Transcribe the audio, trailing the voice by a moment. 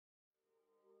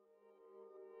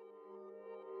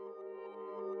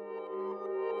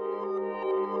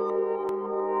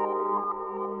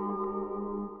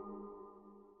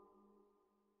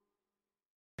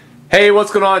Hey,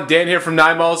 what's going on? Dan here from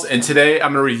 9Malls, and today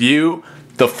I'm going to review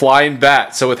the Flying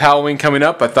Bat. So with Halloween coming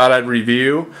up, I thought I'd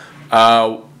review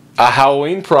a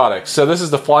Halloween product. So this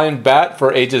is the Flying Bat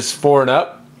for ages 4 and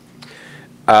up,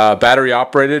 battery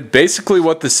operated. Basically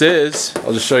what this is,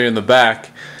 I'll just show you in the back,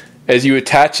 is you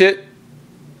attach it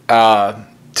to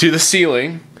the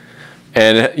ceiling,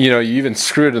 and you even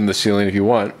screw it in the ceiling if you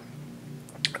want.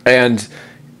 And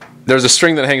there's a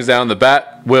string that hangs down. The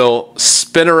bat will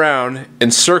spin around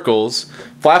in circles,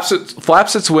 flaps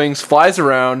its wings, flies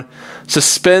around,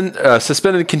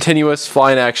 suspended continuous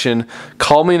flying action,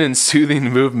 calming and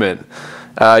soothing movement.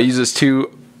 Uses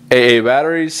 2 AA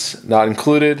batteries, not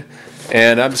included.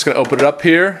 And I'm just going to open it up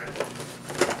here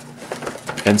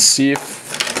and see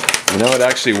if it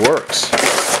actually works.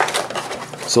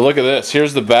 So look at this.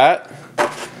 Here's the bat.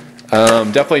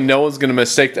 Definitely no one's going to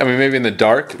mistake, maybe in the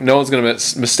dark, no one's going to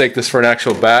mistake this for an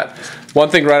actual bat. One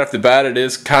thing right off the bat, it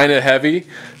is kind of heavy,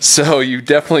 so you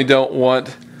definitely don't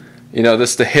want,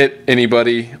 this to hit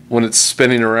anybody when it's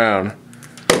spinning around,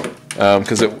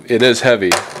 because it is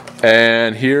heavy.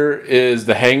 And here is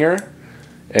the hanger,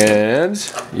 and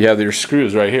you have your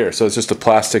screws right here. So it's just a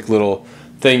plastic little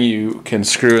thing you can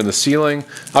screw in the ceiling.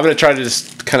 I'm going to try to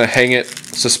just kind of hang it,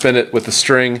 suspend it with the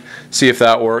string, see if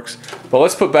that works. But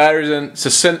let's put batteries in,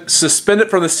 suspend it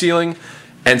from the ceiling,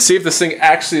 and see if this thing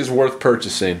actually is worth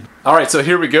purchasing. Alright, so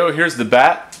here we go. Here's the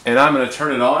bat, and I'm going to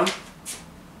turn it on.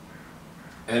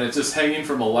 And it's just hanging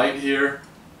from a light here.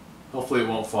 Hopefully it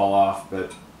won't fall off,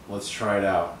 but let's try it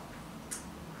out.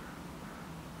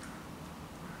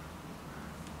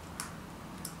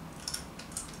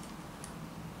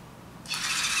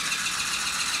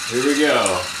 Here we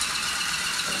go.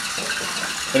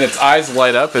 And its eyes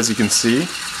light up, as you can see.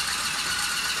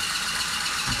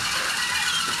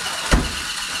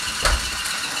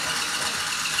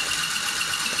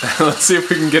 Let's see if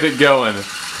we can get it going.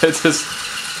 It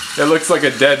looks like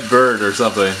a dead bird or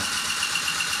something.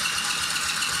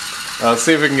 Let's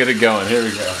see if we can get it going. Here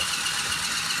we go.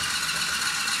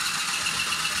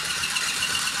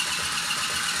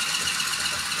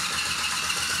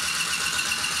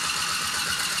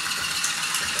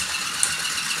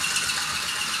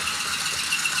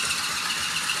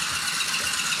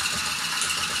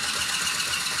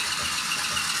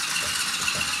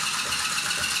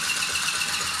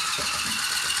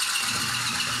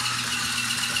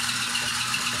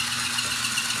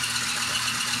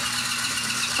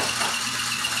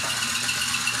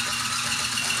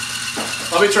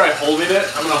 Let me try holding it.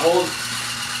 I'm going to hold,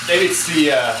 maybe it's the, see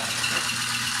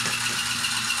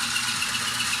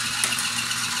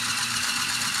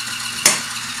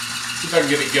if I can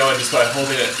get it going just by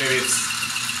holding it. Maybe it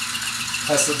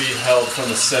has to be held from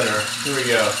the center. Here we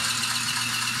go.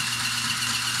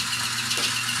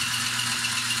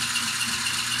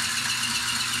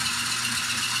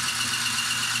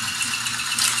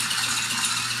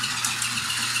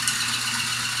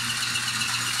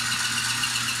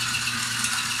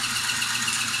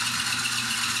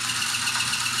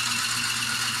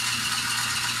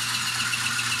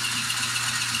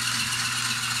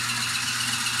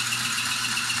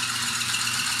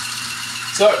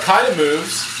 So it kind of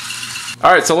moves.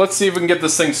 Alright, so let's see if we can get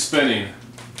this thing spinning.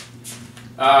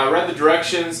 I read the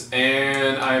directions,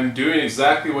 and I'm doing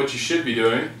exactly what you should be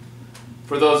doing.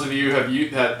 For those of you who have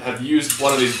used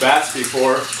one of these bats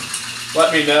before,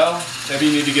 let me know. Maybe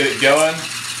you need to get it going.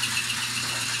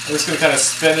 I'm just going to kind of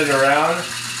spin it around,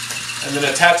 and then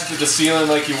attach it to the ceiling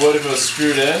like you would if it was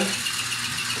screwed in.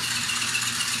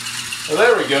 Well,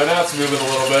 there we go. Now it's moving a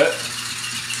little bit.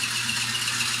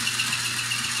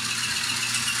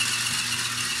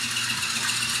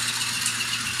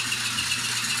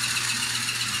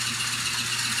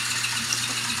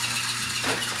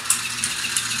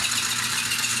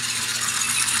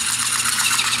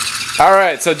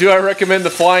 Alright, so do I recommend the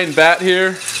Flying Bat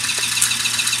here?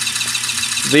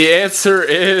 The answer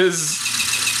is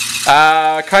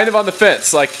kind of on the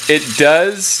fence. Like, it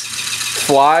does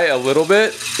fly a little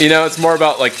bit. It's more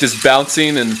about like just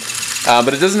bouncing, and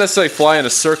but it doesn't necessarily fly in a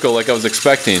circle like I was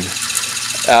expecting.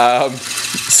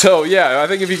 So yeah, I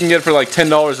think if you can get it for like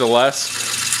 $10 or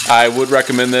less, I would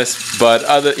recommend this. But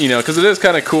because it is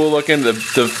kind of cool looking.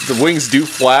 The wings do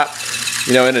flap.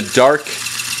 In a dark.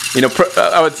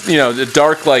 A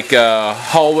dark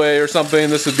hallway or something,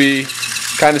 this would be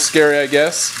kind of scary, I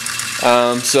guess.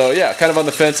 So yeah, kind of on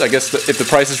the fence. I guess if the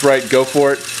price is right, go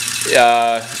for it.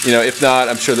 If not,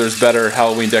 I'm sure there's better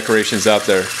Halloween decorations out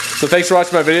there. So thanks for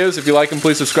watching my videos. If you like them,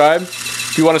 please subscribe.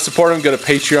 If you want to support them, go to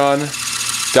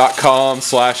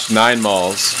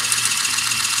patreon.com/9malls.